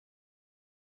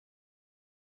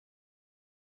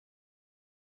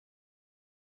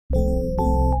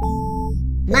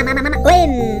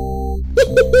Uem!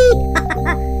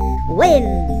 Uem!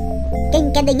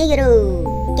 Quem quer dinheiro?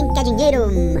 Quem quer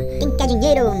dinheiro? Quem quer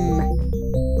dinheiro?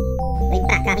 Vem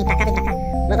pra cá, vem pra cá, vem pra cá.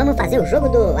 Vamos fazer o jogo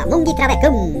do Among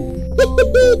Travecão.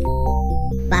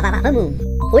 Vá, vamos.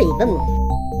 Oi, vamos.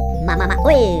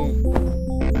 Oi.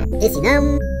 Esse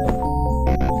não.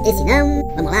 Esse não.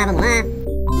 Vamos lá.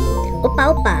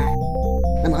 Opa.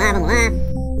 Vamos lá.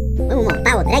 Vamos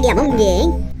montar o Drag Among,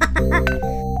 hein?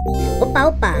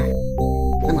 Opa.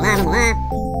 Vamos lá.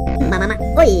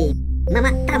 Oi.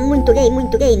 Tá muito gay,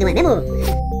 não é mesmo?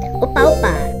 Opa.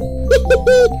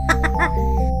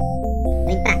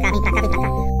 Vem pra cá.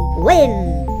 Ué.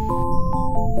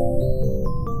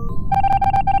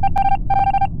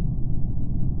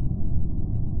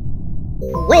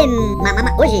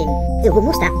 Hoje eu vou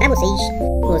mostrar pra vocês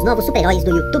os novos super-heróis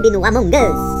do YouTube no Among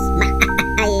Us.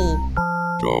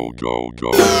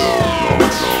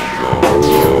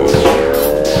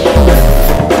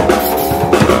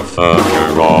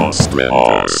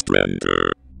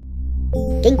 Ausdrenter.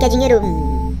 Quem quer dinheiro?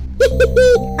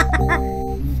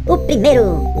 O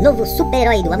primeiro novo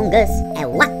super-herói do Among Us é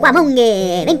o Aquamong.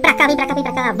 Vem pra cá,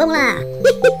 vamos lá.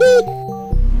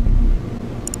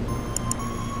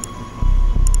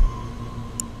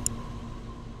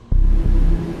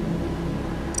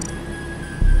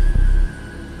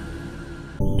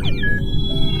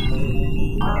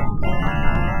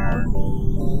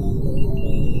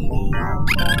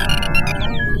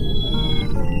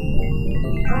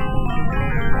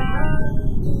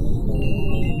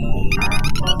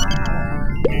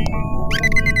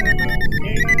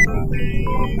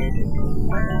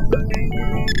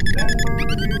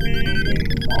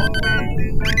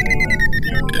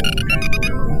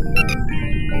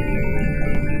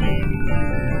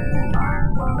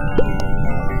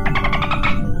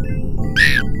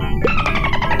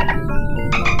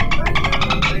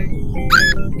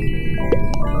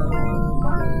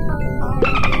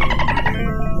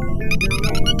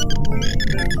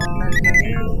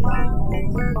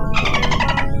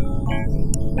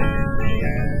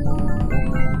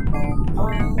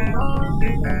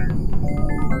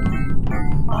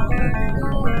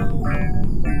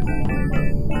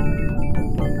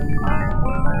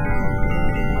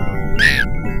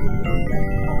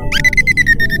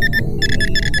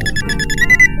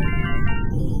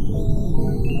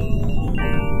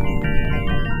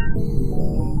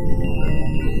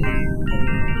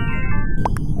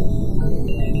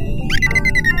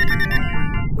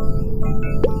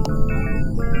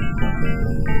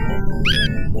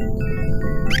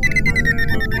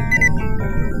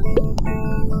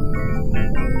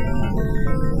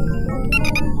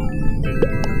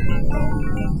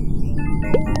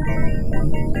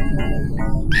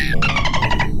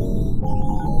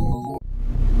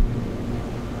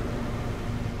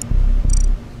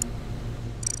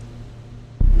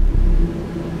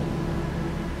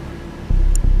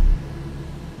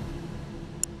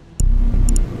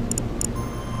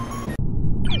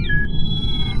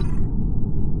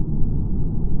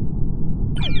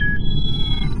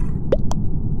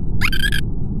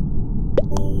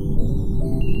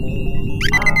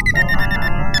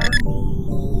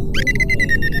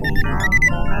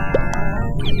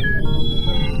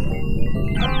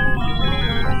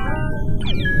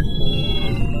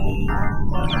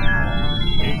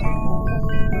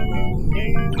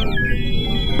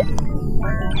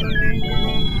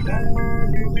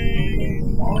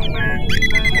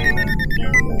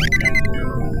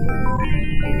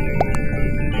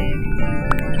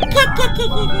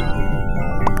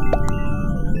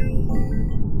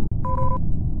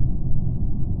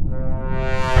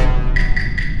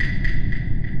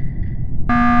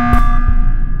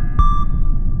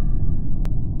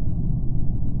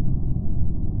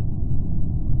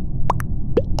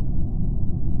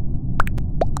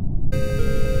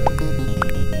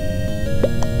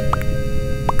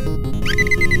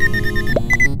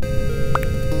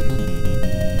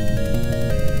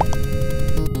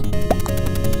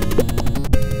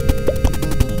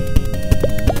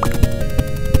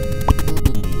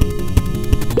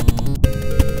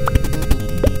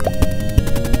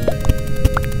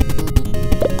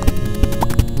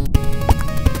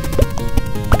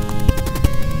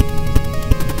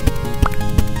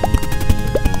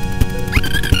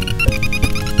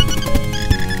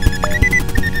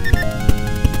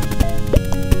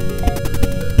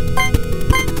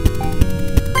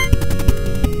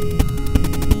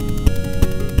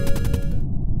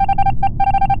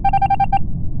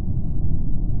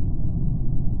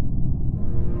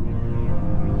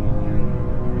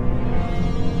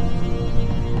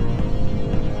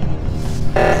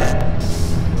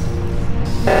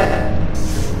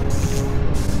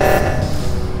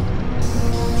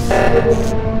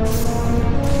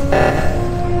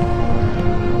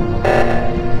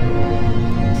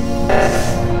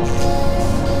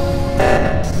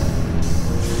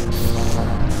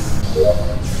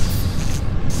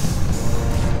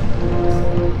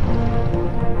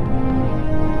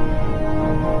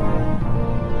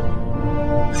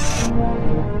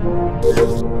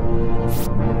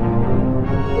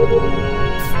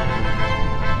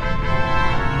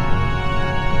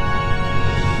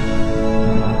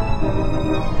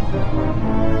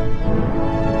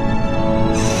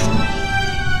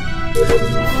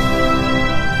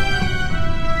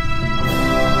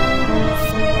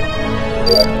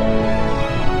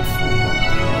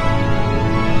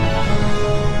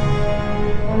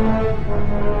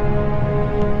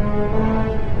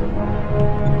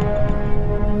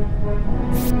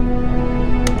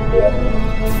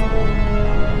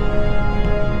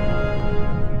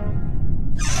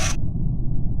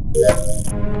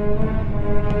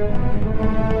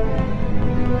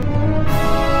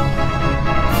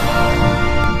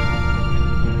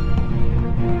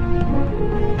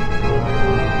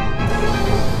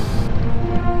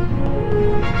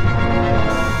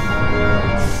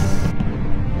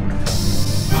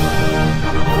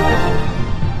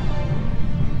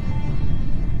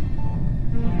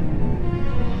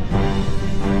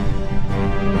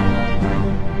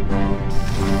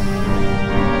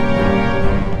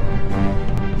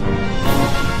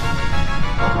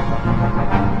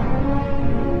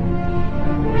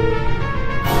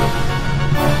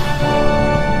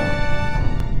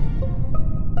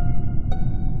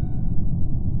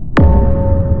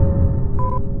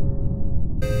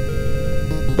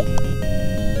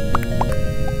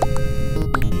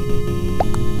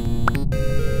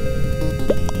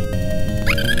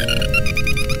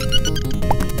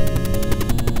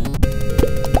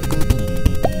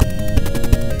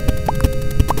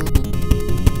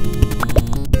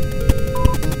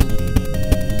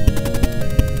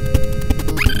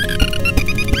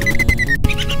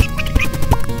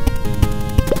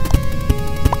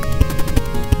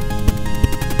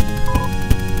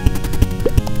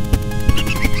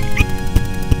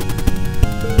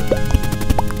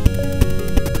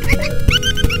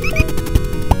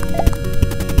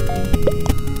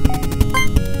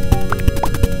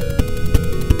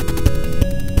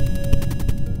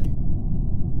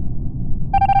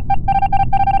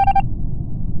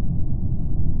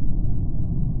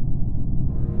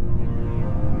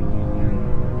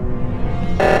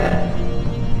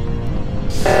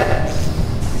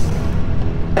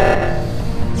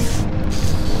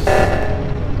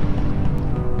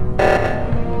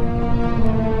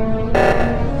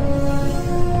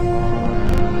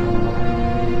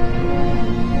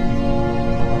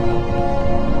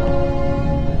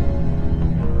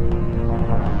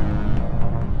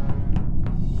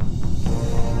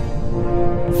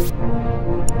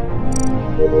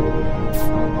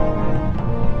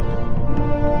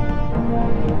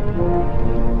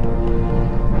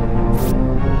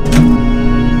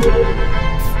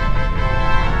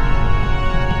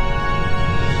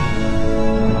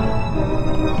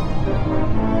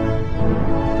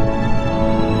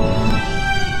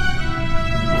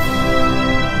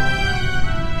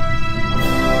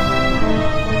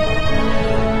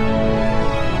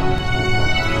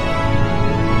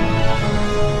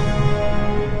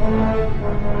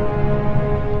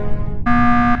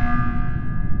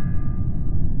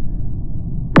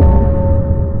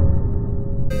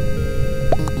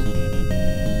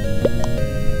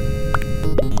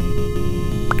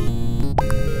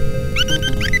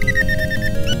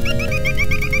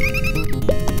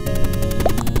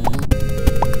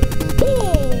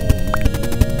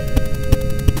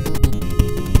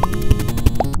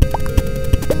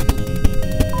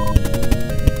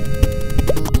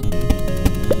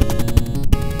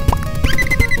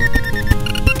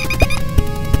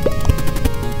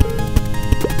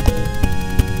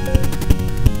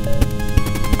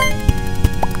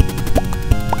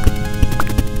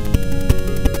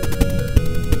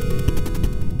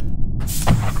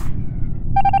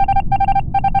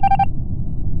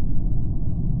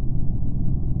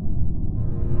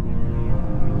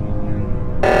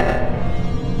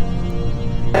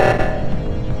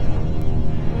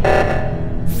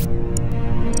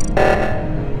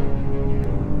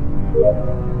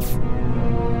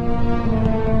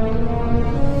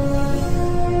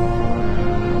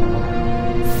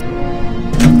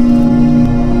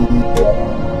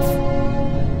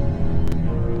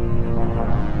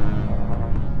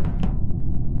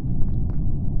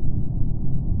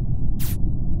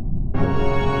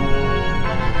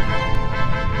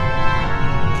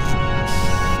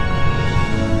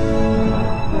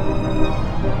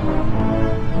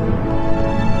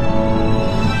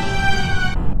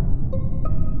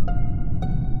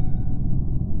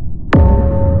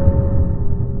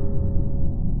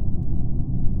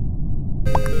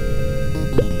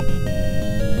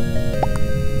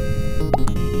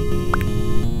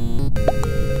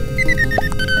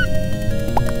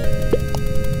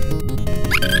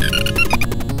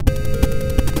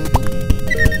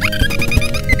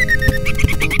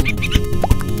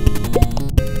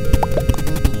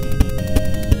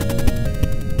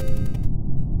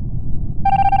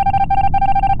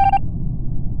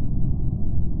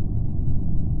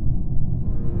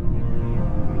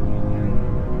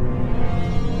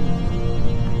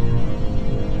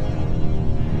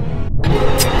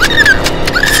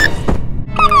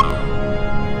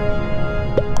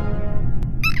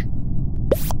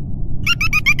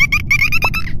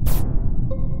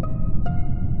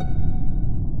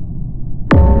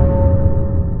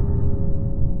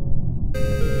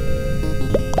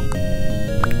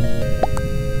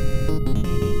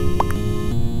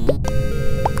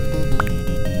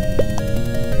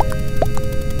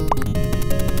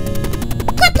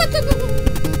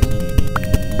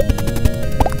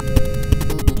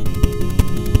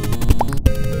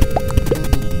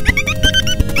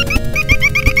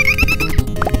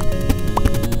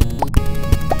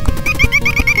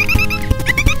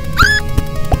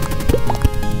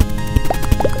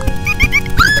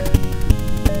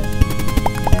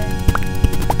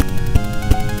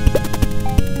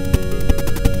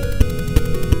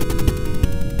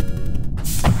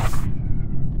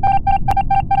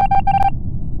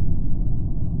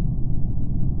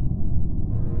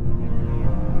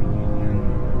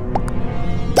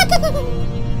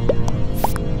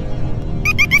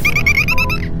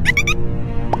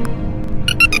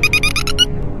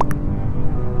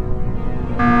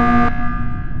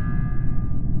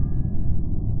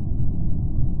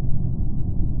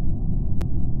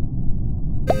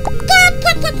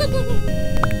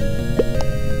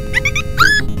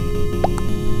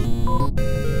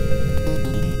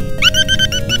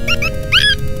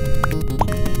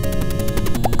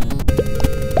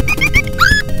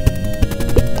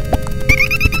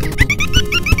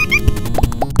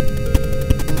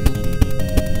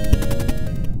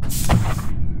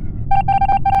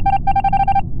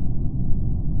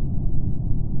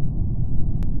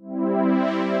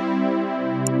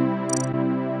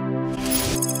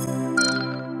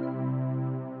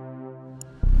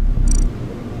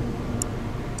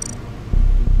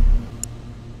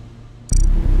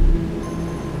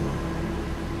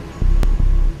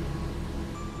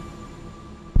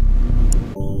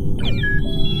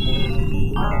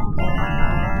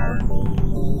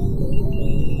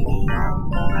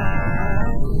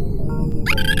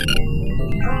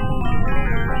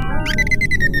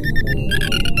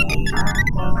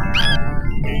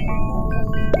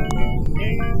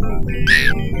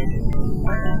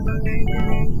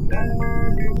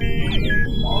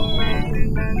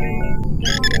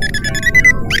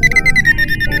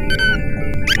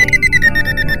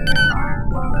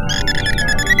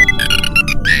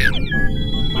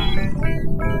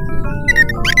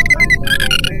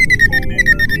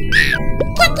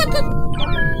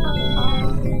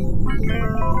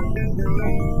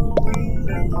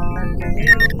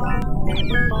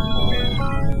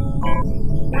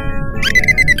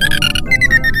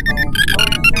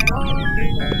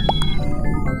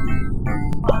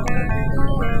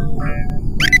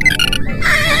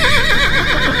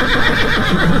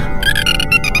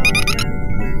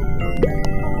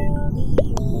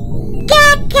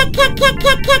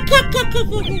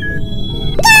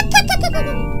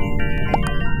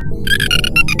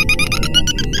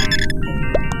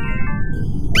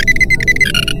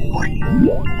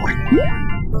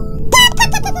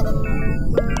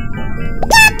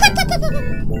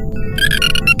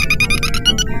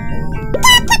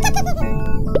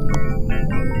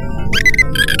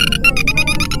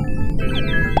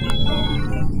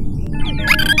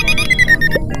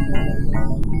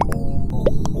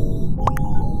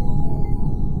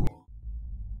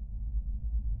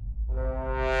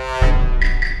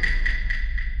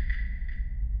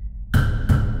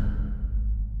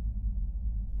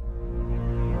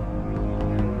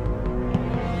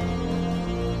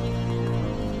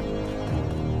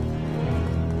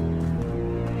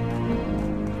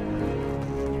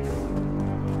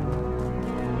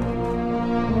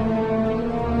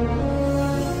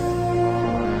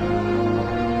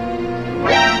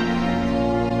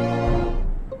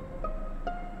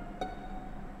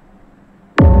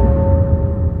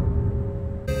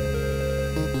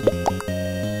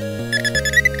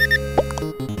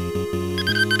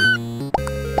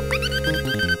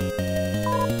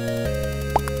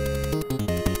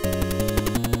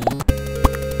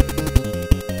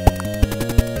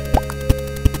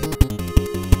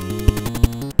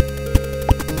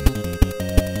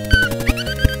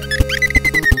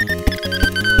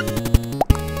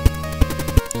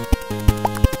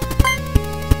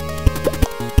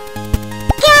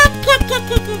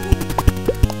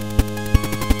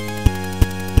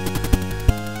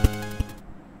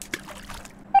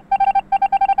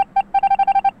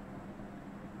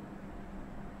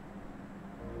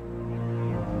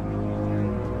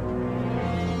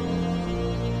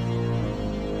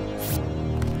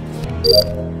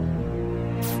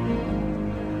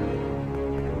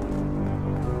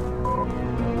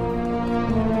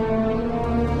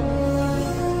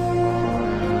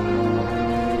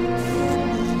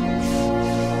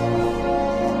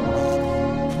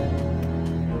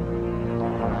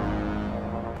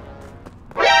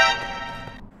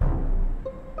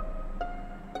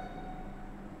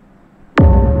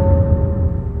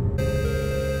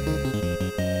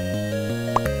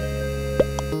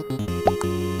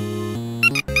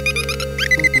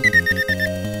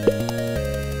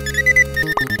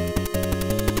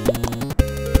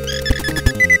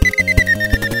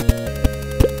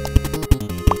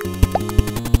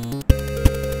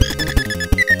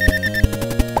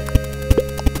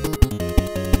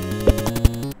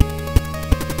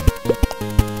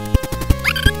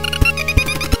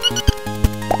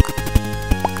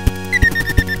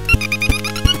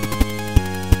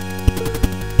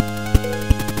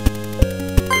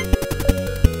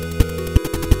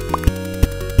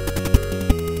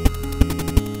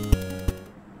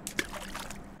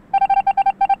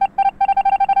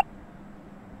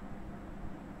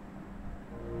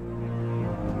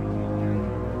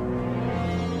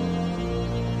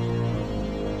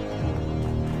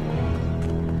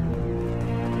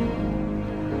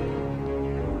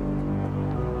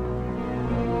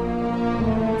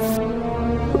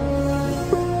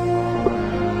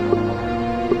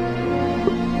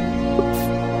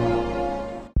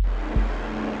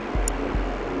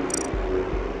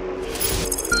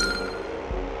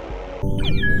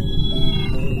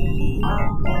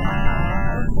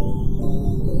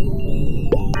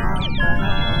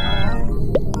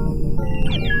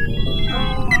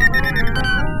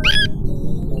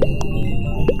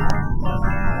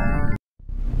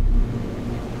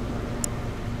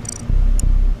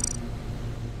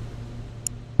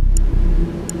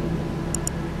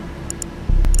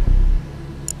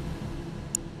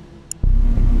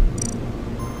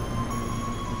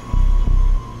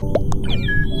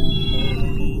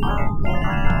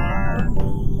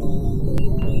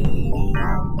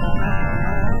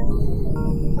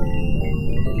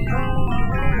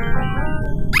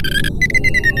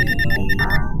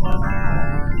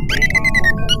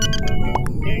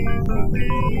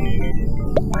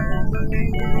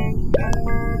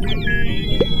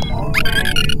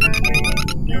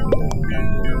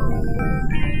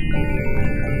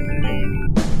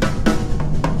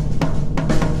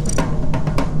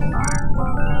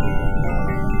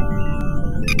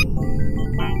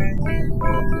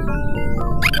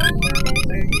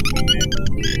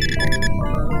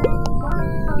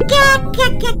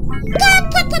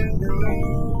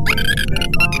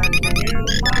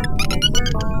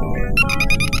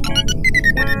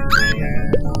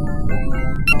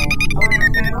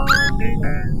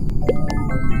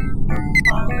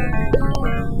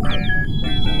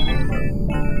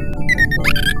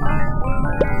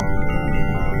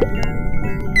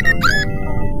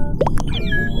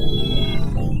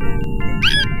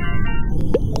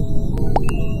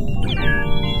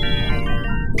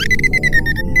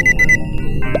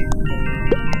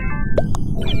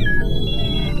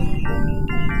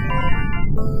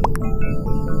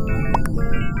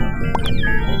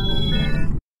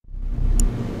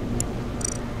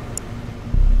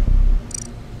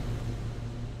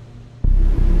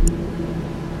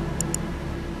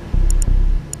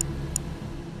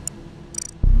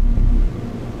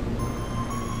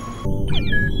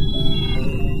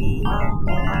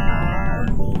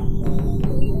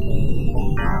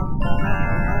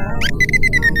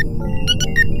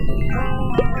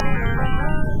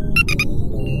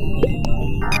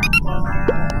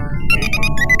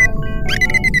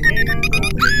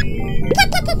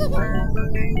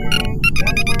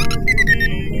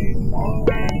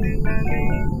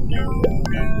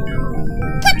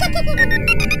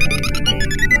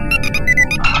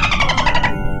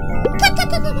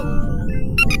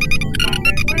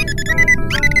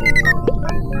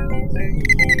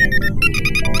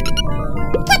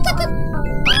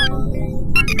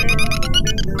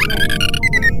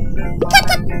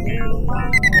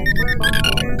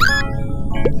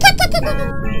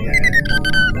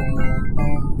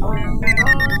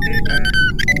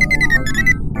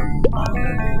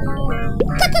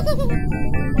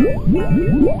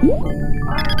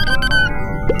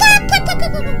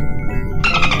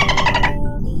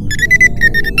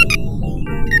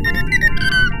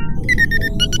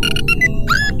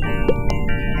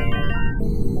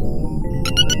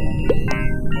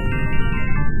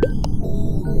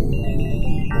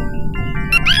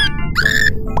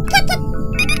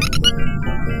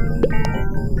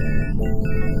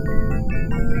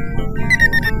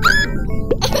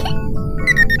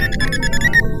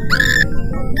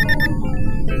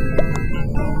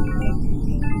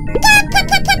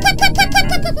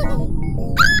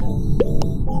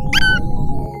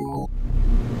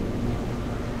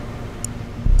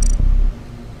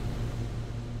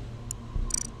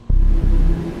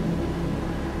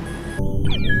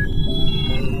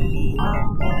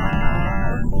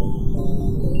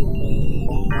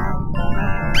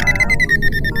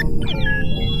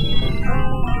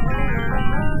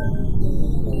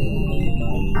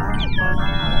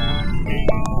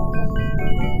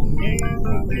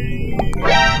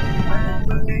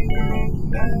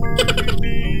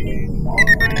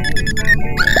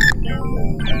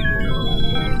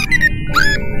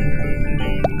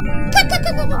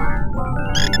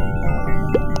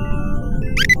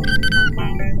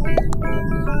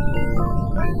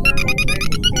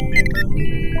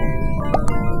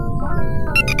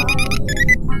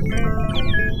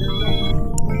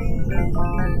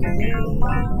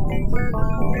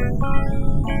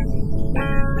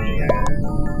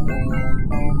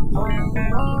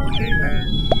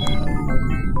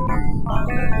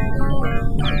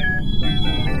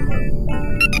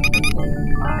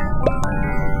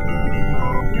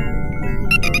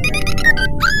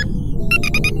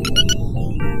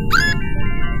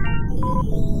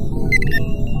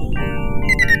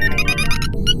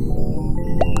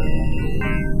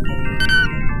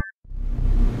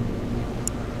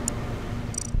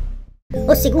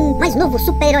 O segundo mais novo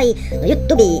super-herói do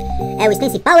YouTube é o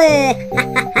Stence Pawer.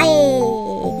 Aê!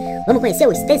 Vamos conhecer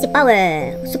o Stence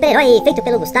Pawer, o super-herói feito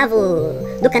pelo Gustavo,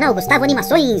 do canal Gustavo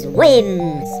Animações.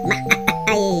 Uems!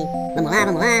 Aê! Vamos lá,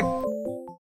 vamos lá.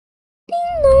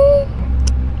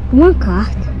 Uma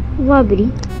carta. Vou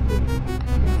abrir.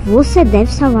 Você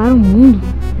deve salvar o mundo.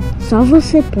 Só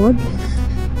você pode.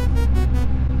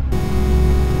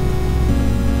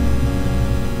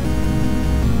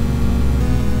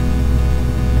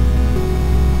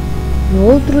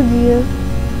 No outro dia.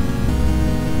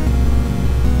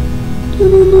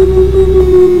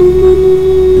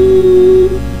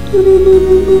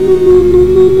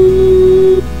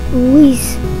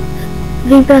 Luiz,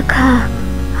 vem pra cá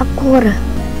agora.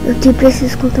 Eu te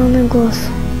preciso contar um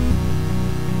negócio.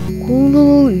 Quando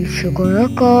o Luiz chegou na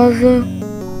casa,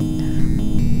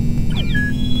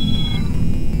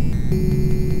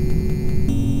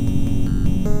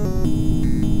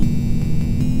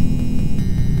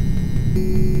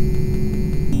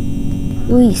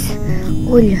 Luiz,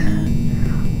 olha,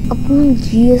 há alguns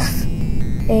dias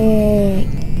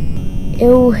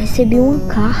eu recebi uma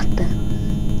carta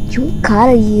de um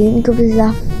cara dizendo que eu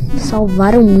precisava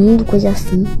salvar o mundo, coisa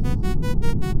assim.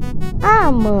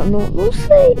 Ah, mano, não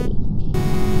sei.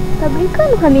 Tá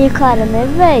brincando com a minha cara, né,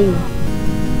 velho?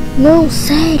 Não,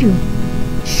 sério.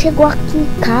 Chegou aqui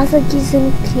em casa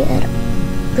dizendo que era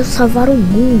pra salvar o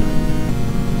mundo.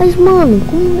 Mas, mano,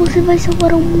 como você vai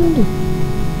salvar o mundo?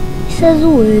 Isso é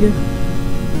zoeira.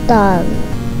 Tá,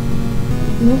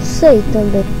 não sei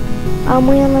também.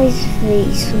 Amanhã nós vê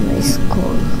isso na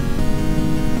escola.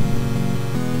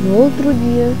 No outro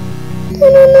dia.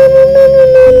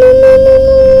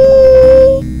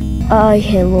 Ai,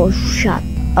 relógio chato.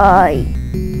 Ai.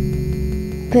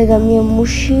 Pega minha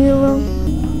mochila.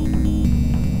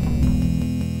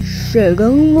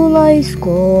 Chegando na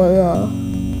escola.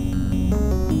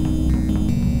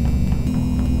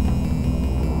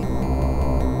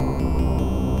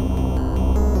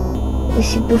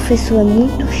 Esse professor é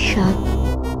muito chato.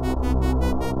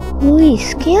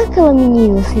 Luiz, quem é aquela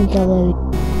menina sentada ali?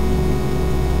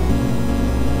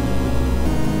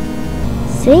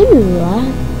 Sei lá.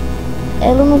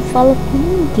 Ela não fala com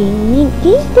ninguém.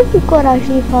 Ninguém teve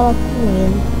coragem de falar com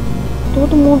ela.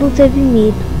 Todo mundo teve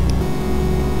medo.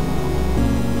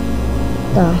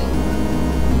 Tá.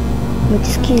 Muito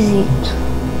esquisito.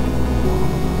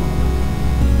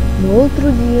 No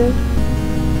outro dia.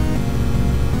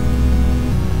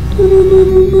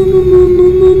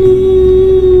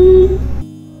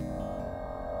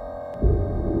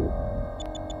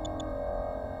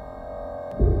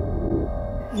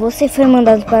 Você foi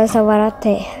mandado para salvar a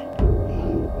Terra.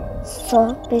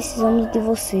 Só precisamos de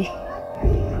você.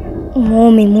 Um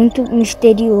homem muito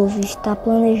misterioso está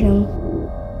planejando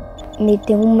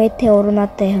meter um meteoro na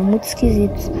Terra, muito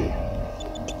esquisito,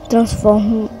 que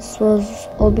transforma suas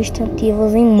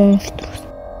objetivos em monstros.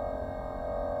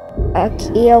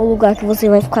 Aqui é o lugar que você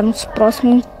vai ficar nos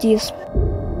próximos dias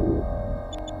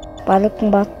para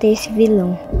combater esse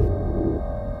vilão.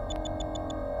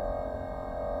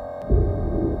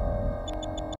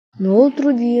 No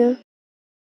outro dia.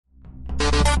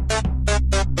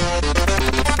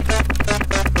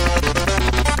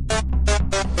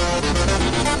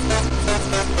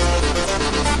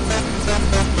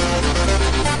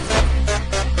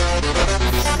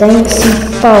 Stence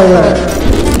Pawer.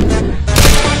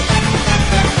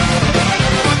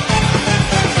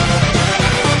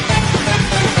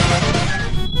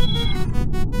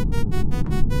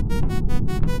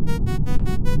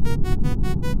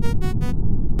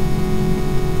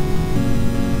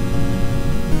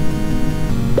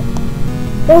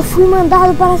 Eu fui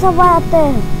mandado para salvar a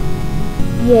Terra.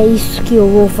 E é isso que eu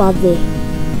vou fazer.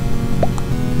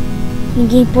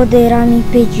 Ninguém poderá me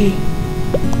impedir.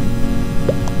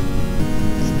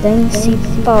 Stence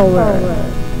Pawer.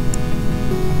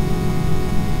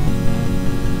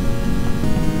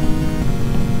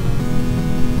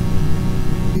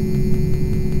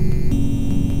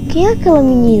 Quem é aquela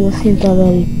menina sentada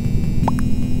ali?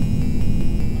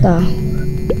 Tá.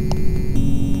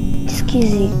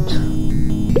 Esquisito.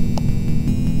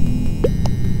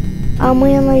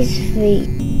 Amanhã nós vê.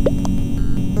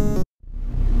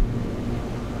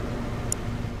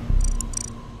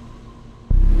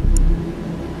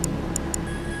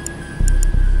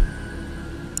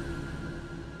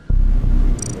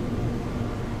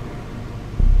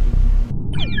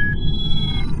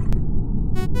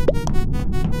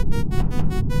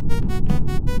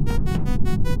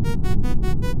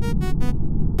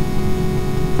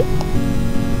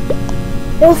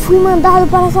 Eu fui mandado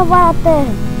para salvar a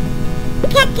Terra.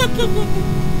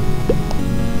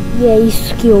 E é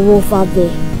isso que eu vou fazer.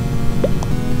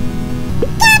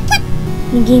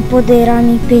 Ninguém poderá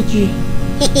me impedir.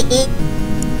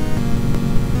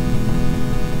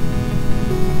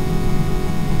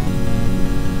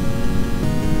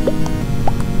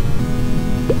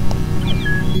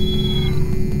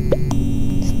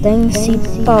 Stence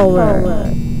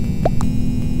Pawer.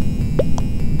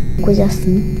 Coisa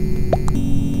assim.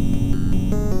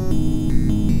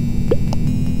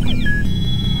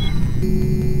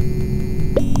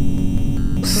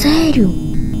 Sério?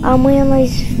 Amanhã nós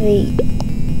vemos.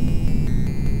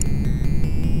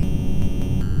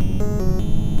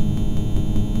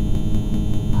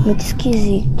 Muito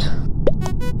esquisito.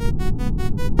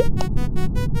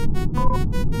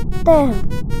 Terra.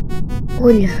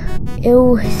 Olha,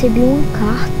 eu recebi uma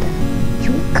carta de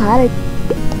um cara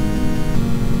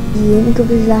dizendo que eu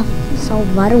precisava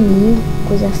salvar o mundo,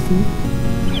 coisa assim.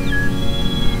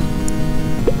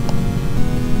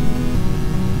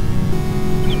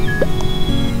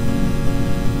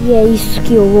 E é isso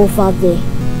que eu vou fazer.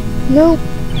 Não.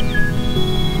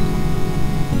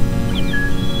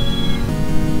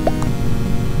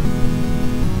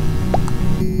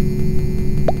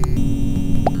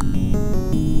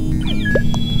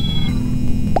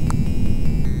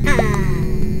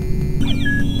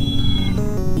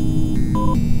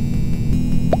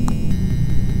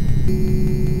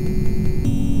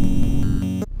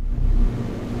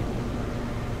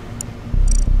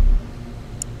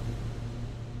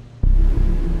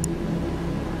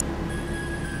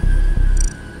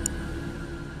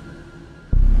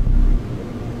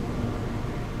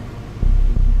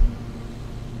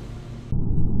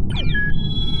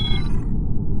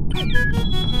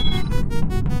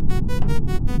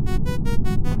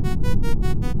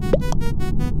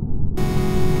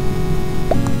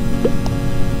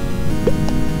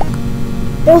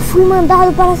 Eu fui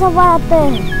mandado para salvar a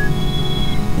Terra.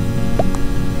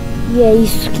 E é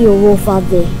isso que eu vou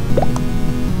fazer.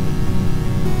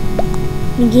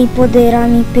 Ninguém poderá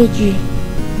me impedir.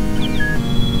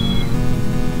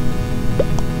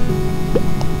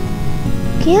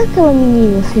 Quem é aquela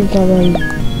menina sentada aí?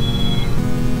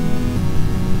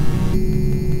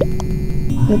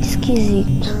 Muito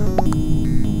esquisito.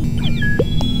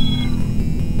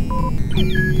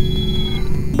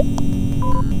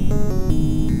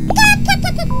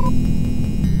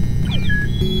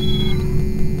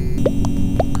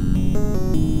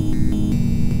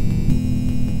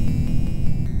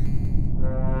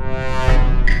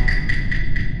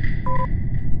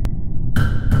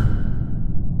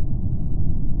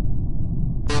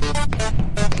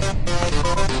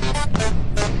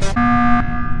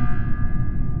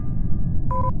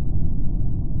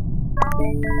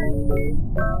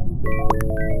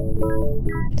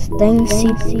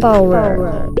 Stence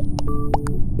Pawer.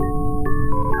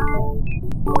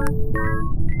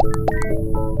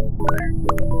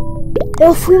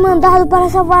 Eu fui mandado para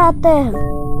salvar a Terra.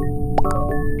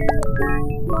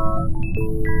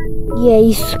 E é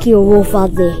isso que eu vou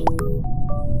fazer.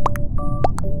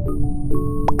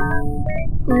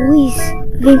 Luiz,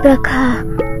 vem pra cá.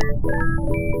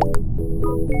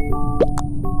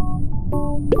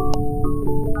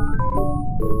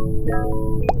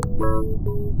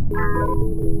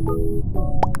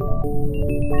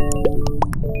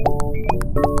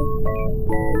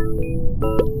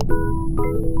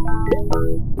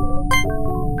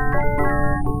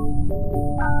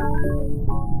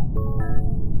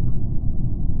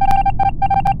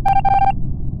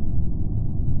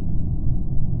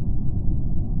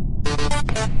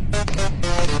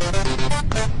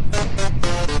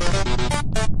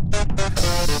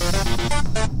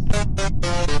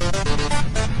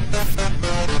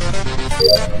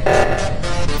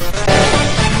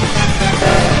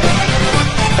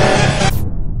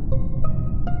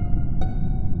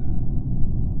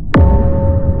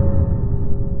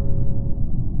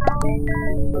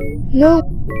 Não.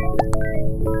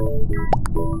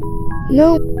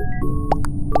 Não.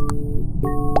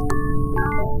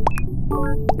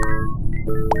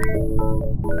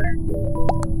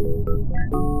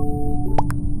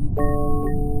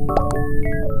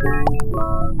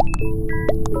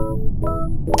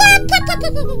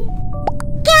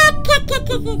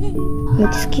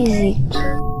 Muito esquisito.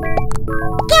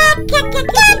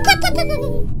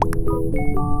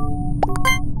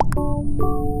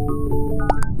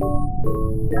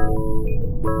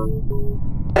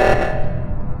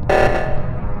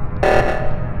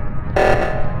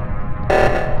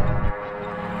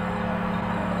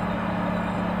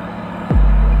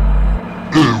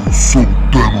 Eu sou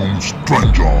Demon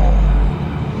Stranger,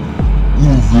 o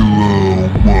vilão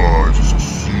mais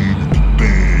assassino que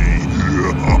tem.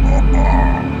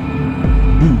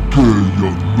 Buquei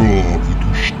a nave do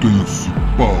Stence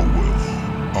Pawer,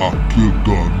 aquele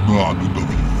danado ainda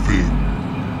viveu.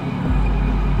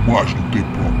 Mas não tem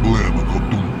problema que eu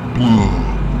tenho um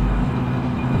plano.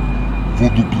 Vou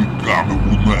duplicar meu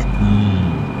boneco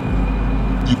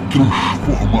e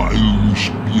transformar ele num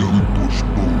espião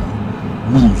impostor.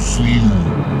 Wilson.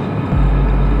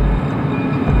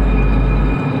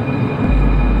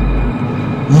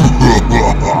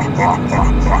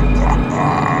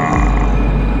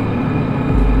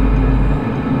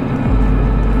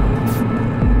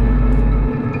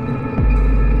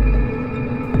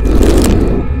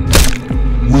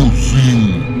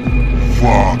 Wilson,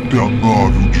 vá até a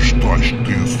nave onde está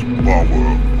Stence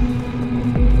Pawer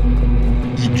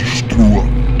e destrua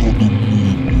todo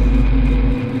mundo.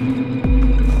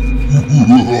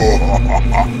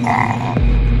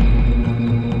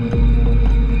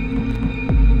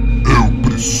 Eu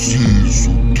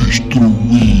preciso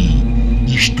destruir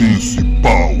Stence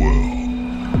Pawer.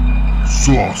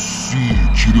 Só assim,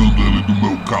 tirando ele do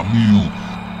meu caminho,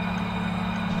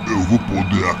 eu vou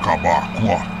poder acabar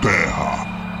com a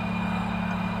Terra.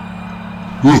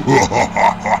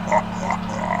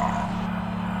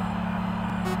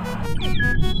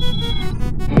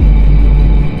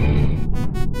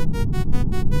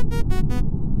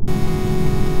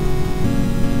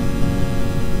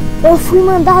 Eu fui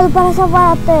mandado para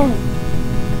salvar a Terra.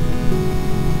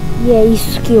 E é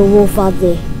isso que eu vou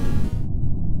fazer.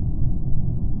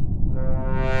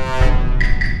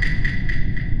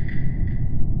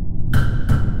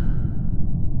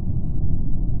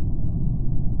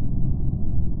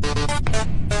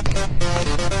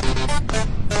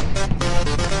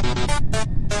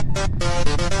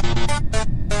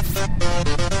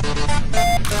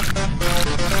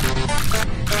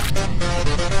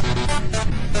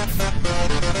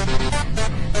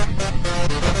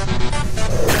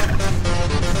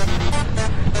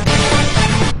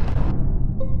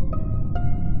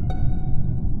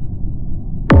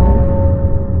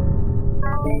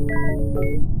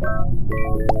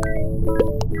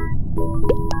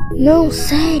 Não,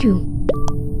 sério.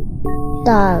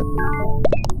 Tá.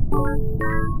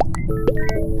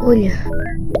 Olha.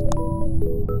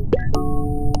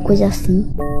 Coisa assim.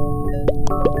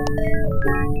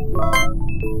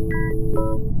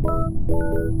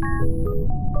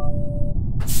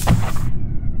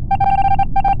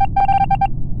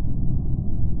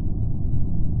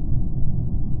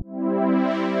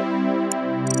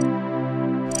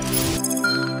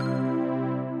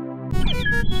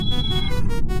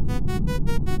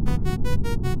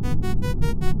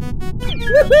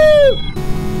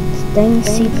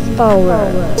 Stence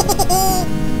Pawer.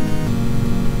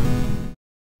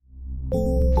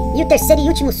 E o terceiro e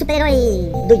último super-herói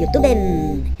do YouTube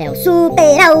é o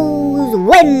Super Aus.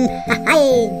 Olá!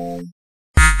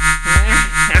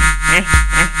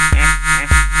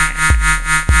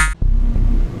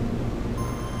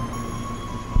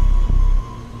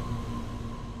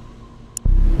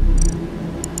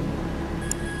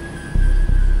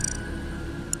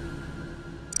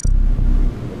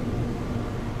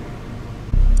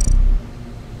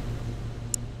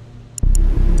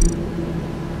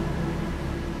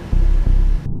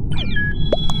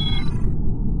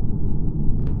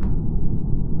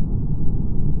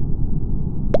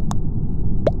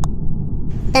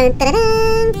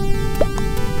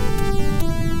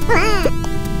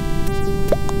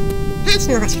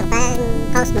 Acho no escutando,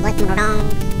 posto no boletim rodão.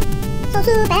 Sou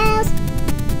Super Aus.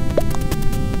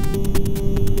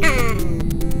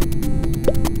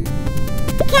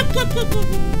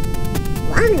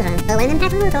 Wandern, in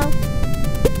past Pluto.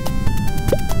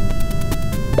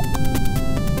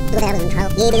 Do the intro,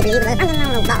 ye believe the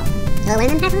no ball. So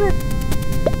in past Pluto.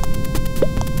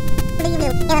 Believe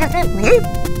you, get out of room,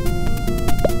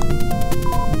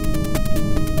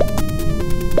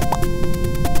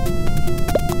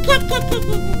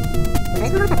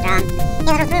 There's more to John.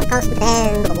 Get out of coast to the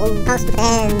coast to the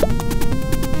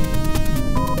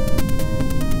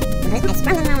There's my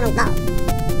strong and round ball.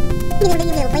 You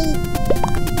wait.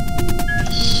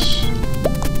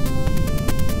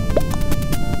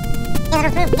 Get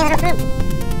out of room.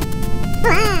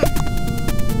 Ah!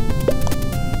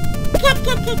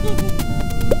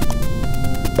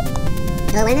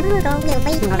 Go in the room, we'll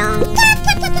wait and wrong.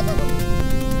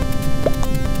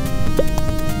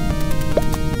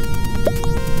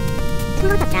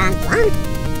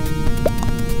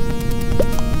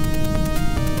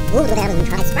 Move the devil and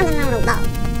try sprung around a wall.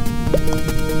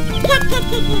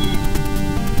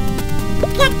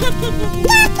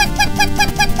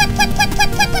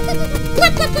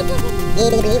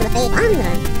 Maybe believe the fate on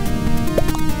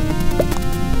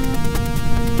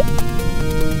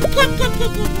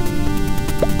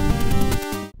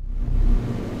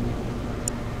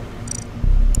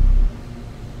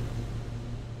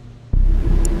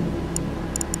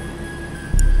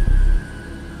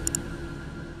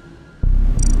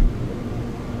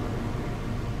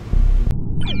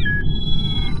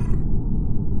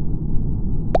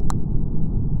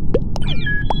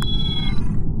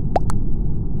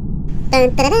Tan,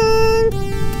 tararam.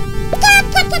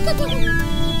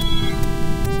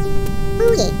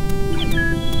 Oh yeah.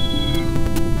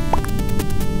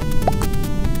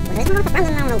 There's no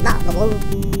running around the dog.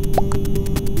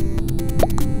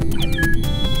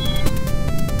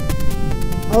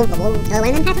 Oh, the wolf, the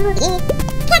wind and pattern, yeah.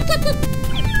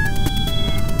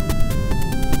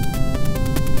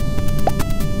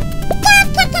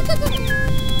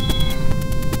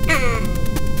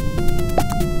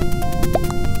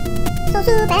 So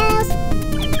Super Aus.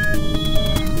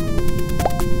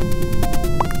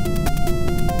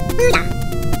 Hula.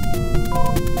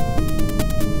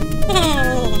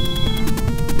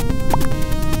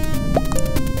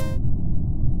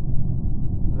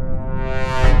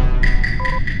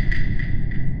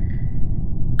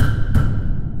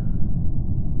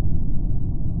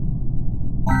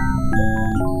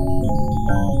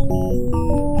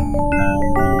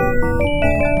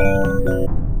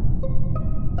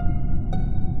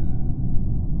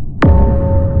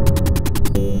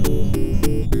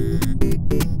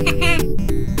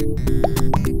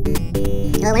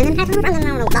 The wind and pattern running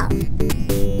around the dog.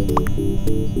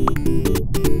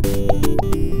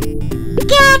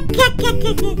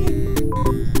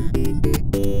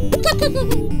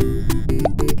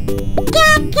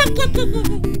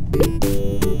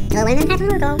 The wind and pattern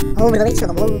will go over the reach of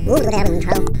the wall, over the air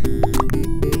control.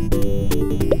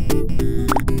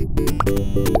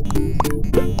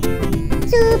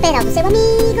 Super Aus, seu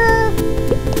amigo.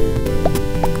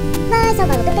 Vai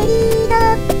salvar o teu perigo.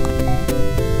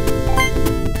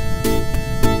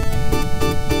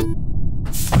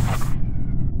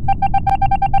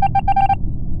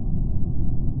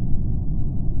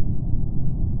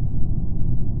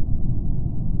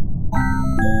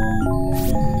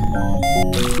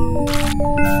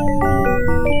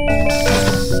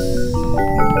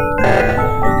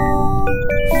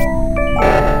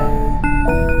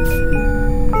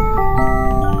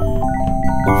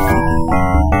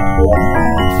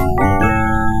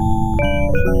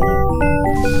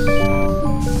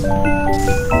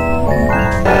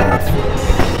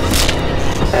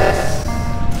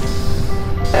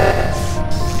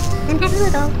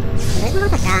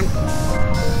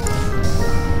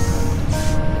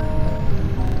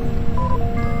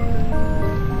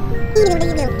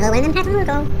 The wind and pattern will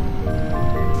go.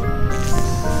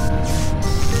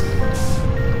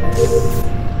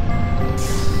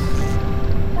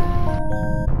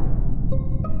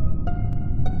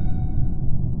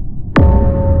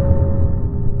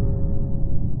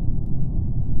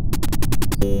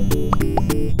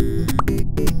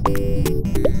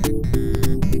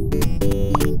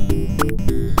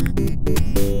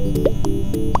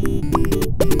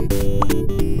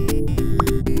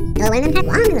 The wind and pattern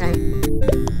will go.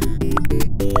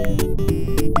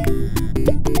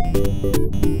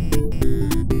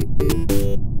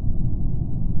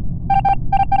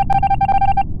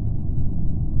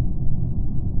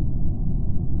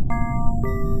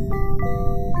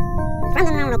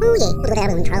 Running around the pool, yeah, with the air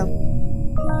control.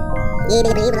 Yeah,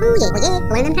 baby, baby, oh yeah, oh yeah,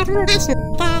 when I'm having a action,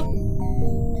 okay.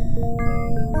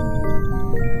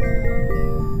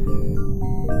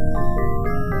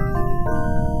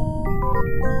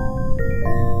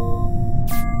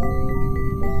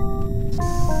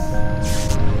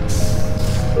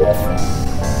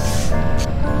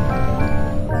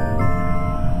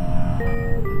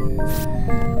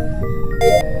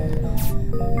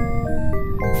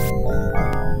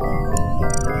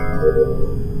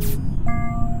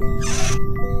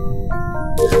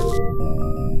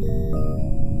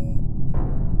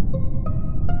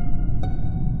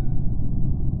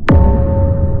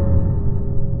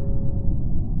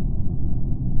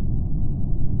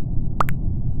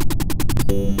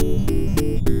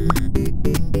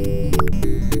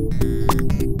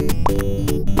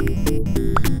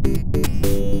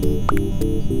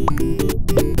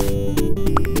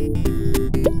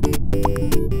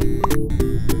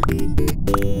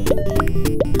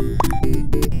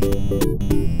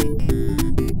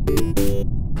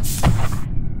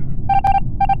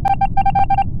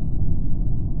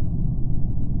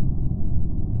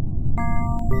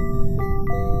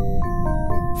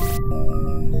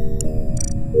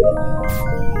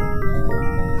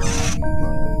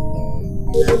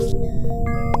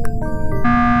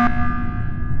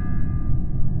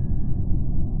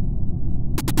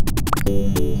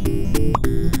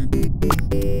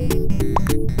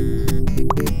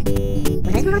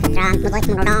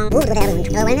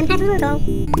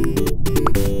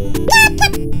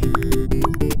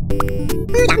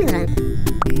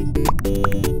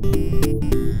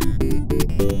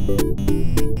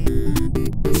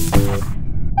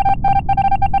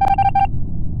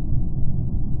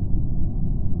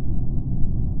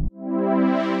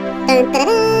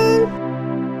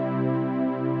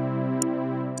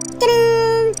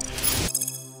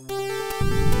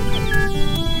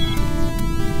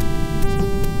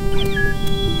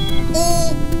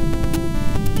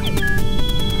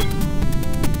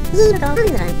 amiguinho, tô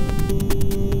falando.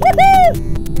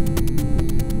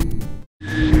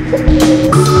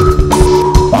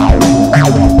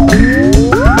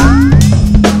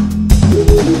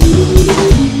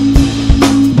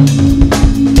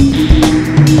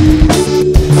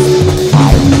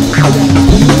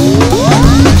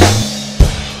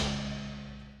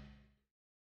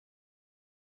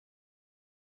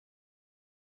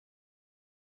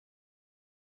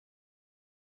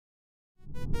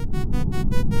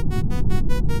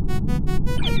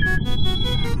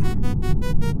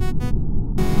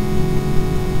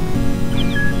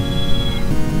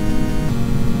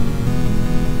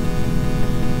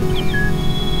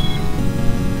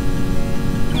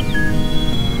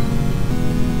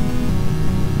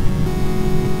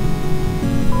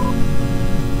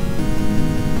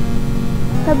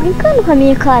 Tá brincando com a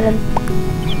minha cara?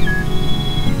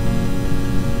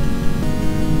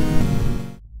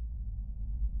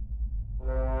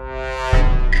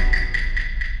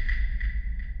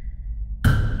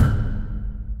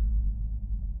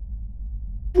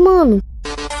 Mano.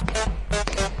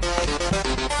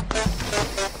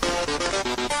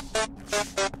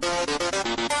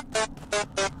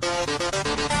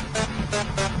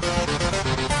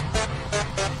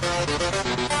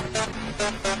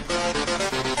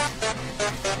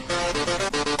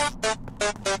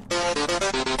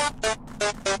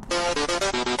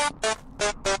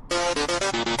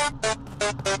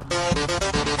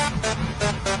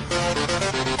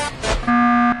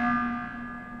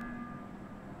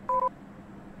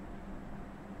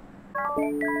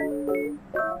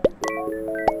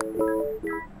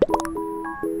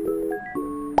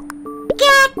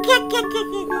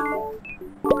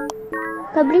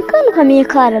 Tá brincando com a minha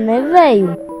cara, né,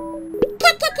 velho?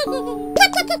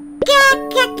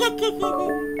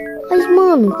 Mas,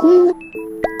 mano, como...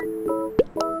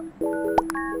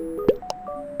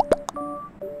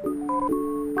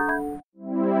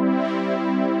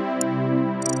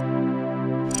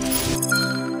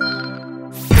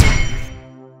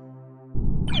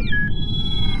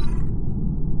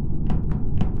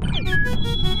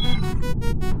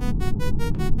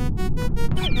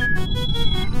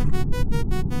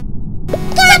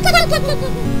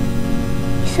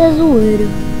 Isso é zoeira.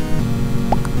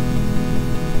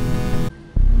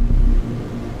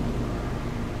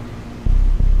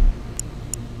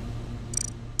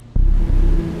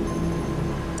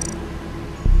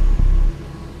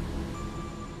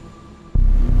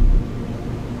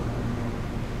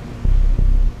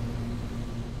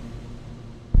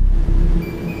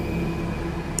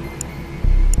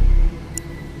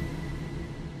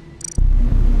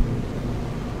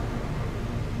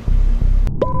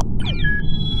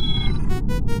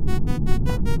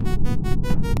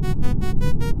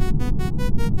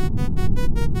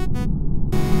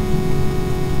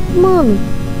 Mano.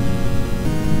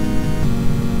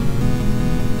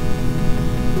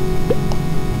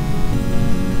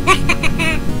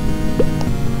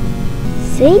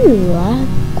 Sei lá,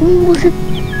 como você...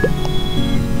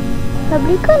 Tá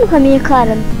brincando com a minha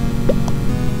cara?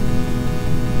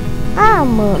 Ah,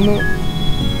 mano.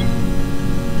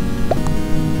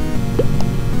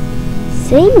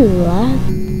 Sei lá,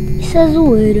 isso é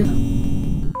zoeira.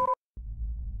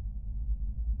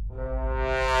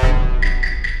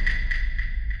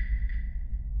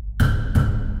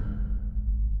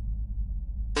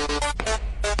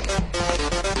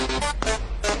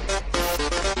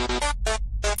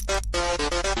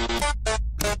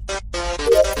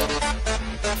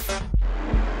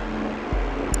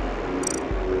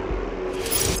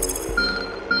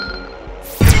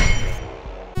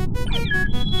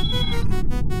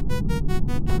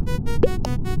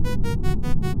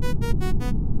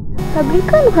 Tá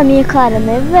brincando com a minha cara,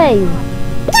 né, velho?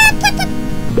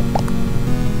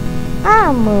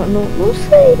 Ah, mano, não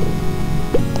sei.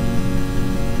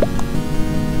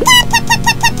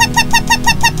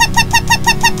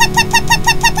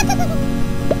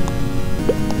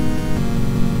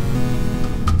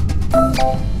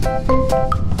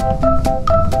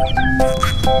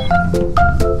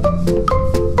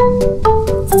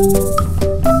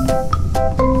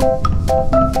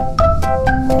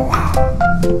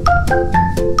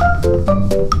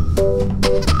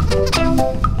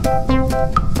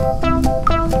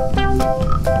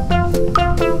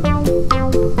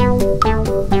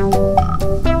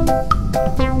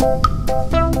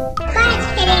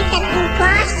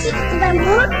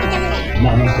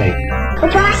 Não sei. O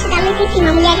poste da luz em cima,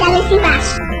 a mulher da luz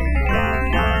embaixo.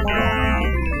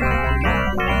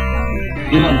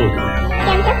 E na boca?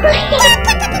 Canta por quê?